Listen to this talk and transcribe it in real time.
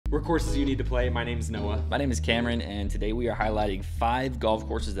We're Courses You Need to Play. My name is Noah. My name is Cameron, and today we are highlighting 5 golf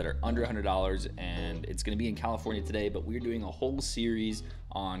courses that are under $100, and it's going to be in California today, but we're doing a whole series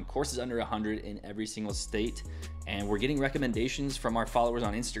on courses under 100 in every single state, and we're getting recommendations from our followers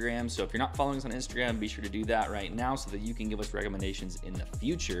on Instagram. So if you're not following us on Instagram, be sure to do that right now so that you can give us recommendations in the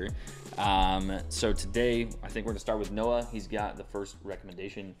future. So today, I think we're going to start with Noah. He's got the first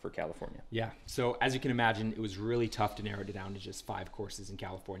recommendation for California. Yeah, so as you can imagine, it was really tough to narrow it down to just 5 courses in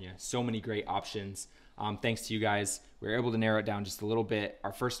California. So many great options. Thanks to you guys, we were able to narrow it down just a little bit.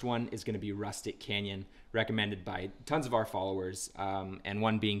 Our first one is going to be Rustic Canyon, recommended by tons of our followers, and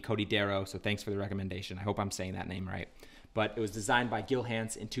one being Cody Darrow, so thanks for the recommendation. I hope I'm saying that name right. But it was designed by Gil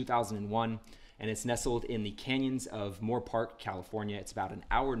Hans in 2001, and it's nestled in the canyons of Morro Park, California. It's about an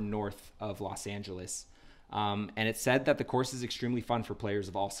hour north of Los Angeles. And it's said that the course is extremely fun for players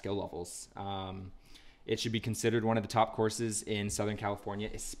of all skill levels. It should be considered one of the top courses in Southern California,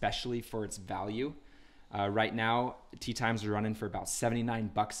 especially for its value. Right now, tee times are running for about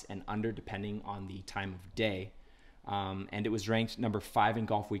 $79 and under, depending on the time of day. And it was ranked number 5 in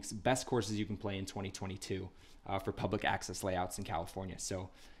Golf Week's best courses you can play in 2022 for public access layouts in California. So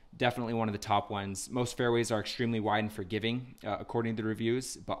definitely one of the top ones. Most fairways are extremely wide and forgiving, according to the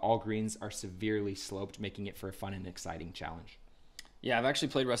reviews, but all greens are severely sloped, making it for a fun and exciting challenge. Yeah, I've actually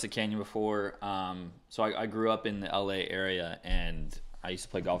played Rustic Canyon before. So I grew up in the LA area, and I used to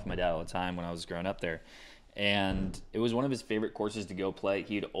play golf with my dad all the time when I was growing up there. And it was one of his favorite courses to go play.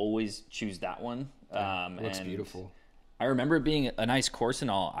 He'd always choose that one. It looks beautiful. I remember it being a nice course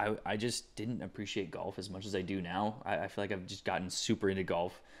and all. I just didn't appreciate golf as much as I do now. I feel like I've just gotten super into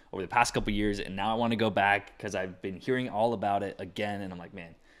golf over the past couple of years, and now I want to go back because I've been hearing all about it again, and I'm like,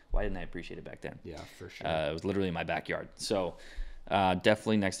 man, why didn't I appreciate it back then? Yeah, for sure. It was literally in my backyard. So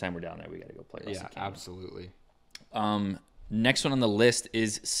definitely next time we're down there, we got to go play Rustic Canyon. Absolutely. Next one on the list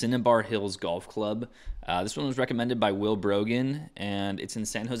is Cinnabar Hills Golf Club. This one was recommended by Will Brogan, and it's in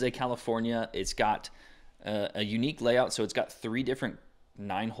San Jose, California. It's got a unique layout, so it's got 3 different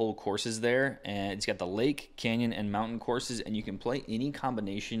 9-hole courses there, and it's got the lake, canyon, and mountain courses, and you can play any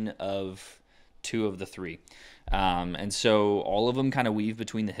combination of 2 of the 3. And so all of them kind of weave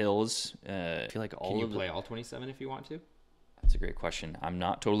between the hills. I feel like all Can you of play all 27 if you want to? That's a great question. I'm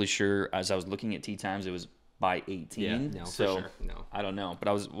not totally sure. As I was looking at tee times, it was by 18. Yeah, no, so for sure. No. I don't know.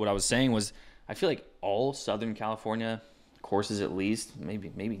 But what I was saying was, I feel like all Southern California courses, at least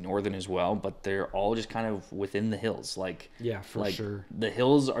maybe Northern as well, but they're all just kind of within the hills. Yeah, for sure. The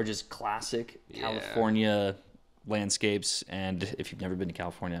hills are just classic California landscapes. And if you've never been to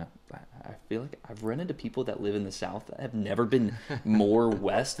California, I feel like I've run into people that live in the South that have never been more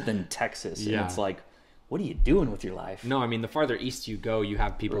west than Texas. Yeah. And it's like, what are you doing with your life? No, I mean, the farther east you go, you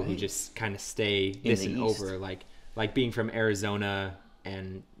have people who just kind of stay this and over, like being from Arizona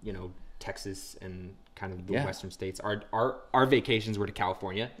and, Texas and kind of the western states. Our vacations were to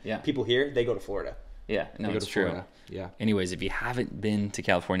California. Yeah. People here, they go to Florida. Yeah, no, it's true. Florida. Yeah. Anyways, if you haven't been to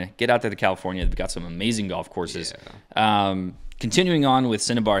California, get out there to California. They've got some amazing golf courses. Yeah. Continuing on with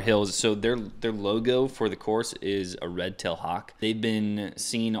Cinnabar Hills, so their logo for the course is a red-tailed hawk. They've been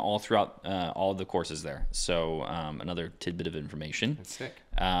seen all throughout all the courses there. So another tidbit of information. That's sick.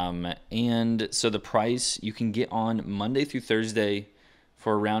 And so the price, you can get on Monday through Thursday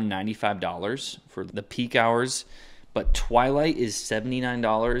for around $95 for the peak hours. But Twilight is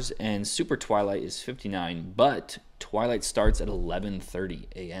 $79 and Super Twilight is $59. But Twilight starts at 11:30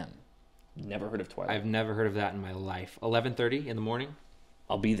 a.m. Never heard of Twilight. I've never heard of that in my life. 11:30 in the morning?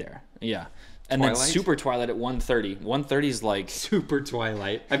 I'll be there. Yeah. And then Super Twilight at 1:30. 1:30 is like... Super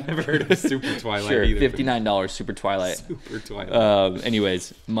Twilight. I've never heard of Super Twilight sure, either. $59 Super Twilight. Super Twilight.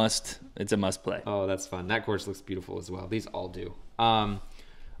 Anyways, it's a must play. Oh, that's fun. That course looks beautiful as well. These all do.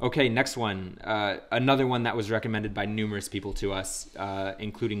 Okay, next one. Another one that was recommended by numerous people to us,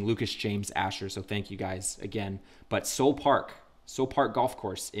 including Lucas James Asher. So thank you guys again. But Soule Park Golf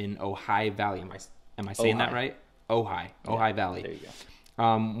Course in Ojai Valley. Am I saying that right? Ojai Valley. There you go.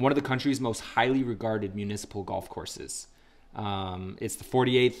 One of the country's most highly regarded municipal golf courses. It's the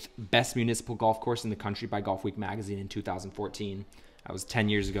 48th best municipal golf course in the country by Golf Week magazine in 2014. That was 10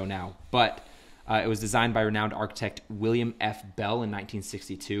 years ago now. But it was designed by renowned architect William F. Bell in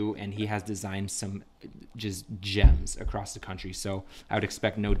 1962, and he has designed some just gems across the country. So I would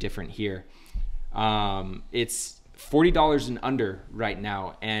expect no different here. It's $40 and under right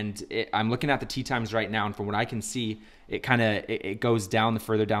now, and I'm looking at the tee times right now, and from what I can see, it goes down the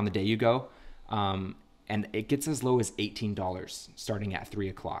further down the day you go, and it gets as low as $18 starting at 3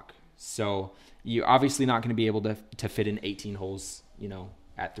 o'clock. So you're obviously not going to be able to fit in 18 holes,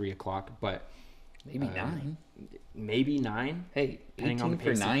 at 3 o'clock, but Maybe 9. Maybe 9. Hey, depending on the 18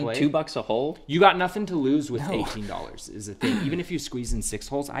 for pace of 9, play. $2 a hole. You got nothing to lose with No. $18 is the thing. Even if you squeeze in 6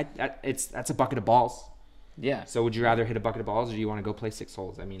 holes, that's a bucket of balls. Yeah. So would you rather hit a bucket of balls, or do you want to go play 6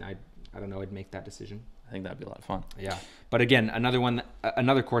 holes? I mean, I don't know. I'd make that decision. I think that'd be a lot of fun. Yeah. But again,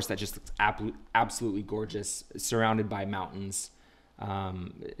 another course that just looks absolutely gorgeous, surrounded by mountains.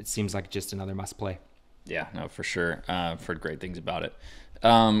 It seems like just another must play. Yeah, no, for sure. I've heard great things about it.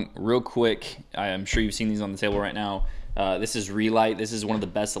 Real quick, I'm sure you've seen these on the table right now. This is Relight. This is one of the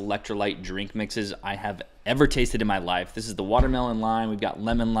best electrolyte drink mixes I have ever tasted in my life. This is the watermelon lime. We've got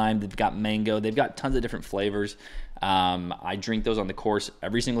lemon lime. They've got mango. They've got tons of different flavors. I drink those on the course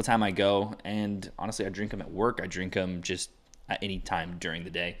every single time I go. And honestly, I drink them at work. I drink them just at any time during the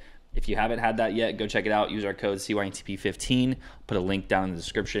day. If you haven't had that yet, go check it out. Use our code CYNTP15. Put a link down in the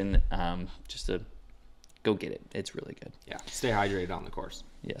description just to go get it. It's really good. Yeah. Stay hydrated on the course.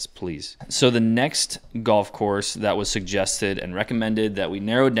 Yes, please. So the next golf course that was suggested and recommended that we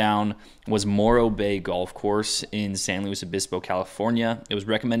narrowed down was Morro Bay Golf Course in San Luis Obispo, California. It was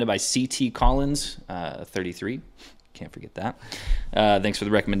recommended by CT Collins, 33. Can't forget that. Thanks for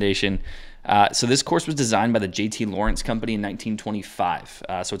the recommendation. So this course was designed by the J.T. Lawrence Company in 1925.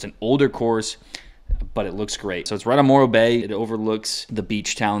 So it's an older course, but it looks great. So it's right on Morro Bay. It overlooks the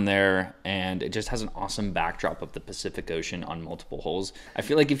beach town there, and it just has an awesome backdrop of the Pacific Ocean on multiple holes. I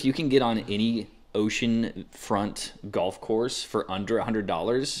feel like if you can get on any ocean front golf course for under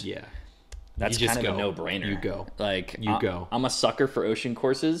 $100, Yeah. that's You just kind of go. a no-brainer. You go. Like, You go. I'm a sucker for ocean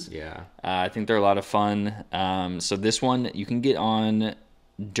courses. Yeah. I think they're a lot of fun. So this one you can get on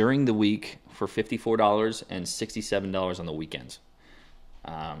during the week for $54 and $67 on the weekends.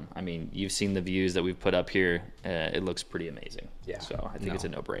 I mean, you've seen the views that we've put up here. It looks pretty amazing. Yeah. So I think it's a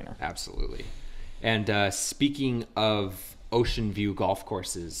no-brainer. Absolutely. And speaking of ocean view golf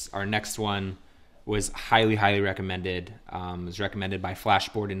courses, our next one was highly, highly recommended. It was recommended by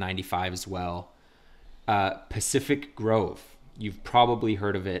Flashboard in 95 as well. Pacific Grove. You've probably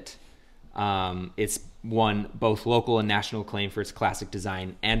heard of it. It's won both local and national acclaim for its classic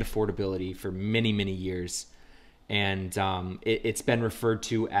design and affordability for many, many years. And it's been referred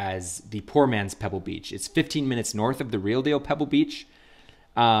to as the poor man's Pebble Beach. It's 15 minutes north of the real deal Pebble Beach.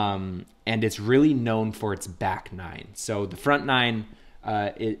 And it's really known for its back 9. So the front 9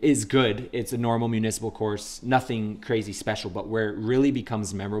 is good. It's a normal municipal course, nothing crazy special. But where it really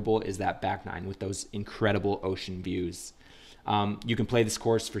becomes memorable is that back 9 with those incredible ocean views. You can play this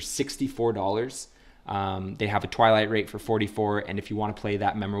course for $64. They have a twilight rate for $44, and if you want to play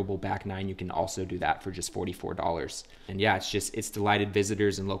that memorable back 9, you can also do that for just $44. And yeah, it's delighted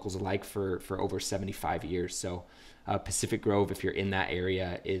visitors and locals alike for over 75 years. So Pacific Grove, if you're in that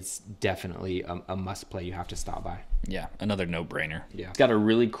area, is definitely a must play. You have to stop by. Yeah, another no-brainer. Yeah. It's got a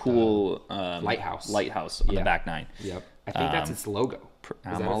really cool lighthouse on the back 9. Yep. I think that's its logo.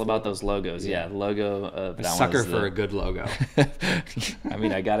 I'm all about those logos. Yeah, the logo of that Sucker one for a good logo. I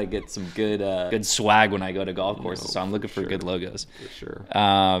mean, I gotta get some good swag when I go to golf courses, so I'm looking for good logos. For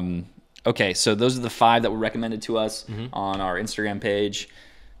sure. Okay, so those are the 5 that were recommended to us on our Instagram page.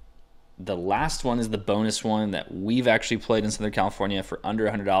 The last one is the bonus one that we've actually played in Southern California for under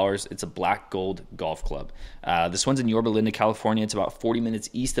 $100. It's a Black Gold Golf Club. This one's in Yorba Linda, California. It's about 40 minutes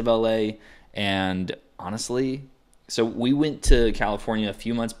east of LA. And honestly, so we went to California a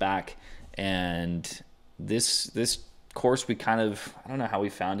few months back, and this course we kind of, I don't know how we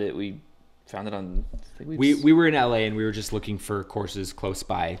found it. We found it on, I think we were in LA, and we were just looking for courses close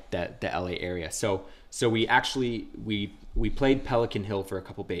by the LA area. So we actually we played Pelican Hill for a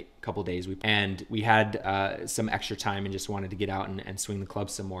couple days, and we had some extra time and just wanted to get out and swing the club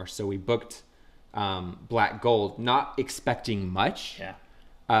some more. So we booked Black Gold, not expecting much. Yeah.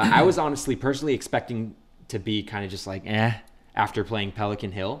 I was honestly personally expecting to be kind of just like after playing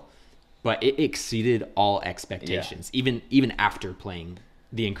Pelican Hill, but it exceeded all expectations, even after playing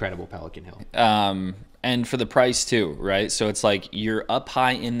the incredible Pelican Hill. And for the price too, right? So it's like you're up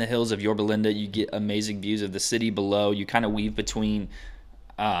high in the hills of Yorba Linda. You get amazing views of the city below. You kind of weave between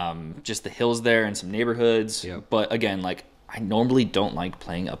just the hills there and some neighborhoods. Yep. But again, like I normally don't like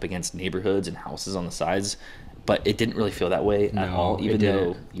playing up against neighborhoods and houses on the sides, but it didn't really feel that way at all, even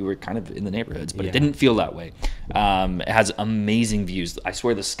though you were kind of in the neighborhoods, but it didn't feel that way. It has amazing views. I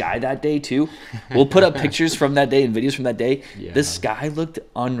swear the sky that day too, we'll put up pictures from that day and videos from that day. Yeah. The sky looked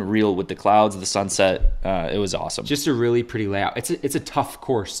unreal with the clouds, the sunset. It was awesome. Just a really pretty layout. It's a tough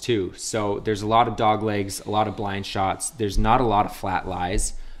course too. So there's a lot of dog legs, a lot of blind shots. There's not a lot of flat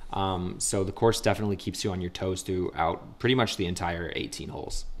lies. So the course definitely keeps you on your toes throughout pretty much the entire 18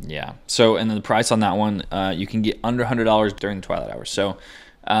 holes. Yeah. So, and then the price on that one, you can get under $100 during the twilight hours. So,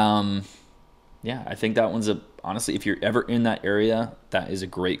 Yeah, I think that one's honestly, if you're ever in that area, that is a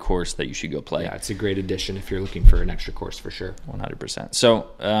great course that you should go play. Yeah, it's a great addition if you're looking for an extra course for sure. 100%. So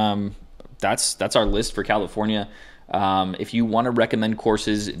that's our list for California. If you want to recommend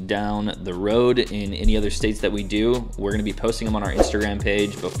courses down the road in any other states that we do, we're going to be posting them on our Instagram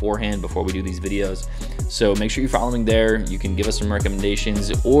page beforehand, before we do these videos. So make sure you're following there. You can give us some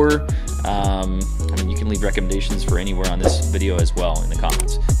recommendations, or I mean, you can leave recommendations for anywhere on this video as well in the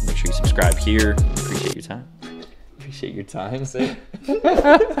comments. Make sure you subscribe here. Appreciate your time. Appreciate your time. Say.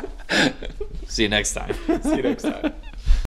 See you next time. See you next time.